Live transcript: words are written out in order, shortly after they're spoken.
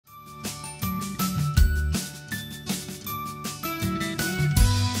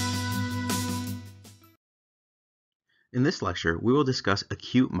In this lecture, we will discuss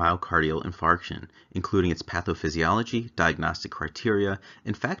acute myocardial infarction, including its pathophysiology, diagnostic criteria,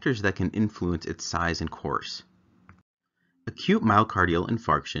 and factors that can influence its size and course. Acute myocardial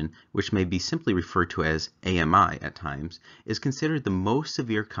infarction, which may be simply referred to as AMI at times, is considered the most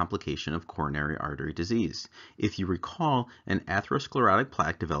severe complication of coronary artery disease. If you recall, an atherosclerotic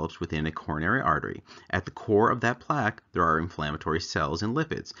plaque develops within a coronary artery. At the core of that plaque, there are inflammatory cells and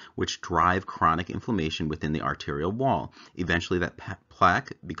lipids, which drive chronic inflammation within the arterial wall. Eventually, that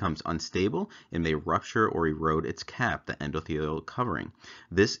plaque becomes unstable and may rupture or erode its cap, the endothelial covering.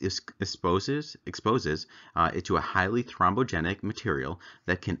 This exposes it to a highly thrombogenic material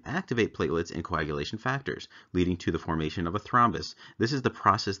that can activate platelets and coagulation factors, leading to the formation of a thrombus. This is the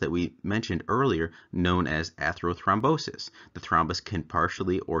process that we mentioned earlier, known as atherothrombosis. The thrombus can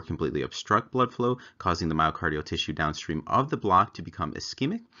partially or completely obstruct blood flow, causing the myocardial tissue downstream of the block to become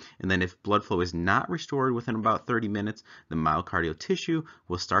ischemic. And then if blood flow is not restored within about 30 minutes, the myocardial tissue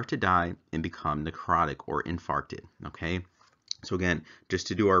will start to die and become necrotic or infarcted. Okay? So again, just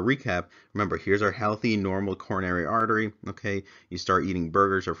to do our recap, remember, here's our healthy, normal coronary artery, okay? You start eating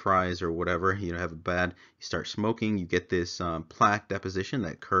burgers or fries or whatever, you have a bad, you start smoking, you get this plaque deposition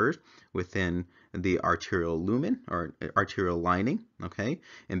that occurs within the arterial lumen or arterial lining, okay?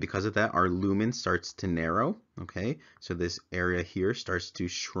 And because of that, our lumen starts to narrow, okay? So this area here starts to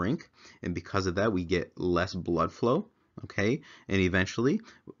shrink, and because of that, we get less blood flow. Okay, and eventually,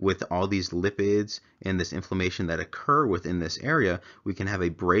 with all these lipids and this inflammation that occur within this area, we can have a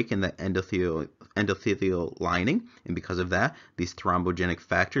break in the endothelial lining, and because of that, these thrombogenic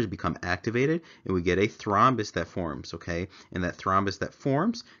factors become activated, and we get a thrombus that forms. Okay, and that thrombus that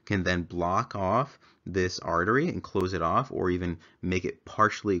forms can then block off this artery and close it off, or even make it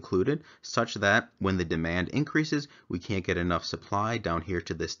partially occluded, such that when the demand increases, we can't get enough supply down here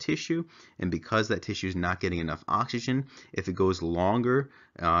to this tissue, and because that tissue is not getting enough oxygen, if it goes longer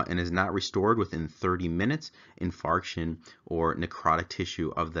and is not restored within 30 minutes, infarction or necrotic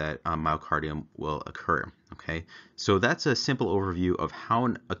tissue of that myocardium will occur. Okay, so that's a simple overview of how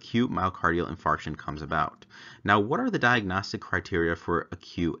an acute myocardial infarction comes about. Now, what are the diagnostic criteria for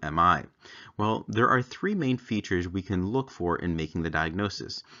acute MI? Well, there are three main features we can look for in making the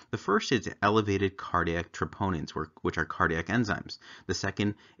diagnosis. The first is elevated cardiac troponins, which are cardiac enzymes. The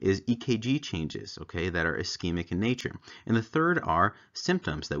second is EKG changes, okay, that are ischemic in nature. And the third are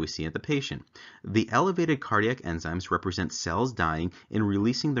symptoms that we see at the patient. The elevated cardiac enzymes represent cells dying and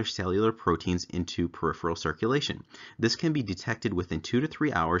releasing their cellular proteins into peripheral circulation. This can be detected within 2 to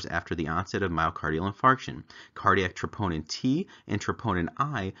 3 hours after the onset of myocardial infarction. Cardiac troponin T and troponin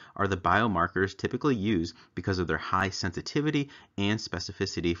I are the biomarkers typically used because of their high sensitivity and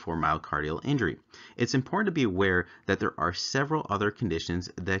specificity for myocardial injury. It's important to be aware that there are several other conditions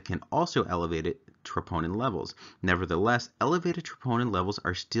that can also elevate troponin levels. Nevertheless, elevated troponin levels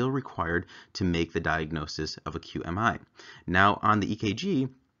are still required to make the diagnosis of acute MI. Now, on the EKG,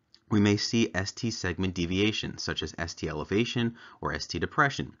 we may see ST segment deviation, such as ST elevation or ST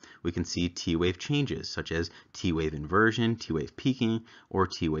depression. We can see T wave changes, such as T wave inversion, T wave peaking, or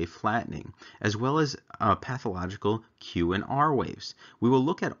T wave flattening, as well as pathological Q and R waves. We will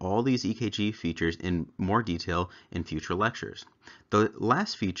look at all these EKG features in more detail in future lectures. The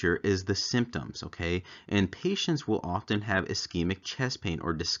last feature is the symptoms, okay? And patients will often have ischemic chest pain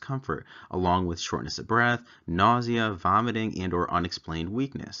or discomfort, along with shortness of breath, nausea, vomiting, and or unexplained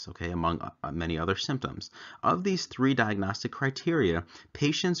weakness, okay, among many other symptoms. Of these three diagnostic criteria,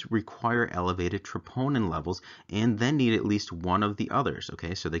 patients require elevated troponin levels and then need at least one of the others,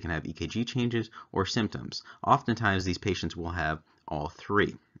 okay? So they can have EKG changes or symptoms. Oftentimes, these patients will have all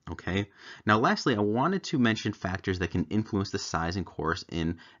three. Okay. Now, lastly, I wanted to mention factors that can influence the size and course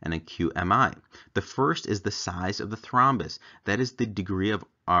in an acute MI. The first is the size of the thrombus. That is the degree of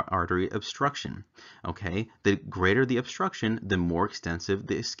artery obstruction. Okay, the greater the obstruction, the more extensive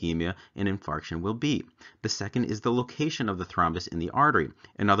the ischemia and infarction will be. The second is the location of the thrombus in the artery.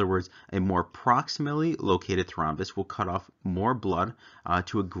 In other words, a more proximally located thrombus will cut off more blood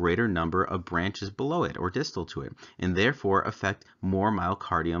to a greater number of branches below it or distal to it, and therefore affect more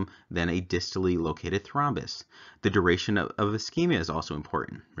myocardium than a distally located thrombus. The duration of ischemia is also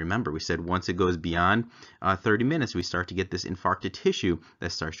important. Remember, we said once it goes beyond 30 minutes, we start to get this infarcted tissue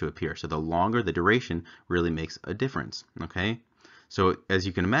that starts to appear. So the longer the duration really makes a difference, okay? So as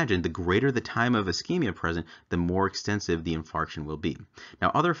you can imagine, the greater the time of ischemia present, the more extensive the infarction will be.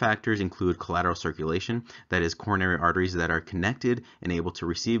 Now, other factors include collateral circulation, that is coronary arteries that are connected and able to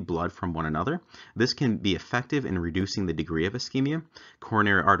receive blood from one another. This can be effective in reducing the degree of ischemia.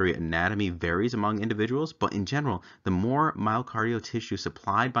 Coronary artery anatomy varies among individuals, but in general, the more myocardial tissue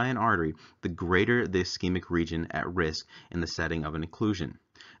supplied by an artery, the greater the ischemic region at risk in the setting of an occlusion.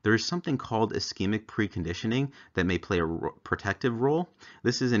 There is something called ischemic preconditioning that may play a protective role.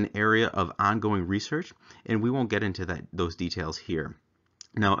 This is an area of ongoing research, and we won't get into those details here.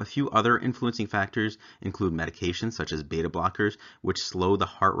 Now, a few other influencing factors include medications such as beta blockers, which slow the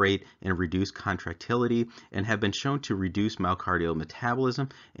heart rate and reduce contractility and have been shown to reduce myocardial metabolism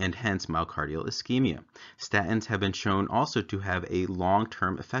and hence myocardial ischemia. Statins have been shown also to have a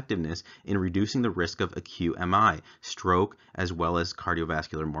long-term effectiveness in reducing the risk of acute MI, stroke, as well as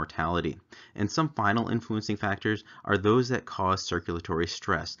cardiovascular mortality. And some final influencing factors are those that cause circulatory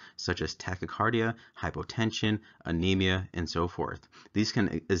stress, such as tachycardia, hypotension, anemia, and so forth. These can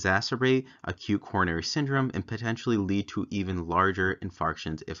exacerbate acute coronary syndrome and potentially lead to even larger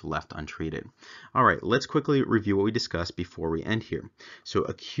infarctions if left untreated. All right, let's quickly review what we discussed before we end here. So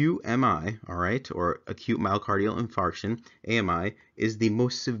acute MI, all right, or acute myocardial infarction, AMI, is the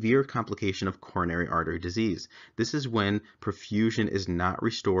most severe complication of coronary artery disease. This is when perfusion is not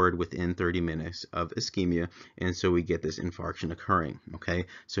restored within 30 minutes of ischemia, and so we get this infarction occurring, okay?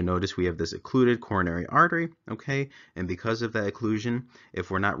 So notice we have this occluded coronary artery, okay? And because of that occlusion,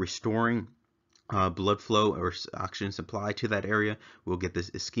 if we're not restoring blood flow or oxygen supply to that area, we'll get this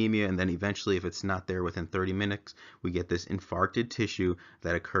ischemia, and then eventually, if it's not there within 30 minutes, we get this infarcted tissue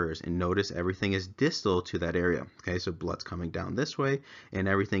that occurs. And notice everything is distal to that area. Okay, so blood's coming down this way, and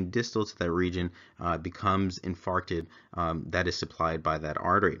everything distal to that region becomes infarcted that is supplied by that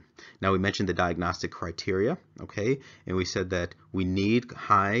artery. Now, we mentioned the diagnostic criteria, okay, and we said that we need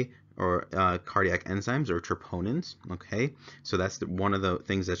high or cardiac enzymes or troponins, okay? So that's one of the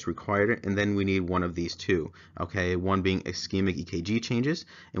things that's required, and then we need one of these two, okay? One being ischemic EKG changes,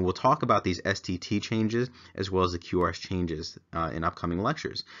 and we'll talk about these STT changes as well as the QRS changes in upcoming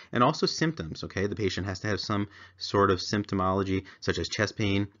lectures. And also symptoms, okay? The patient has to have some sort of symptomology such as chest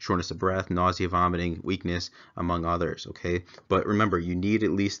pain, shortness of breath, nausea, vomiting, weakness, among others, okay? But remember, you need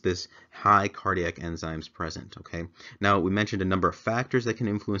at least this high cardiac enzymes present, okay? Now, we mentioned a number of factors that can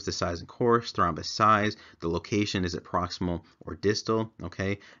influence the size and course, thrombus size, the location, is it proximal or distal,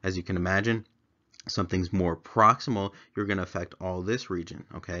 okay? As you can imagine, something's more proximal, you're going to affect all this region,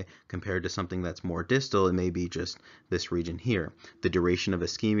 okay? Compared to something that's more distal, it may be just this region here. The duration of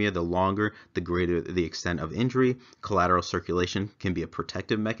ischemia, the longer, the greater the extent of injury. Collateral circulation can be a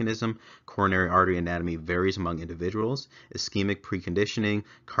protective mechanism. Coronary artery anatomy varies among individuals. Ischemic preconditioning,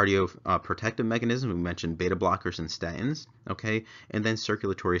 protective mechanism, we mentioned beta blockers and statins, okay? And then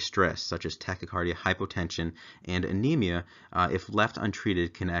circulatory stress, such as tachycardia, hypotension, and anemia, if left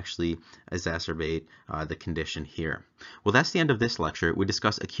untreated, can actually exacerbate the condition here. Well, that's the end of this lecture. We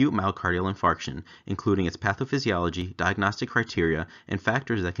discussed acute myocardial infarction, including its pathophysiology, diagnostic criteria, and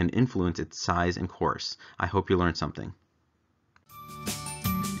factors that can influence its size and course. I hope you learned something.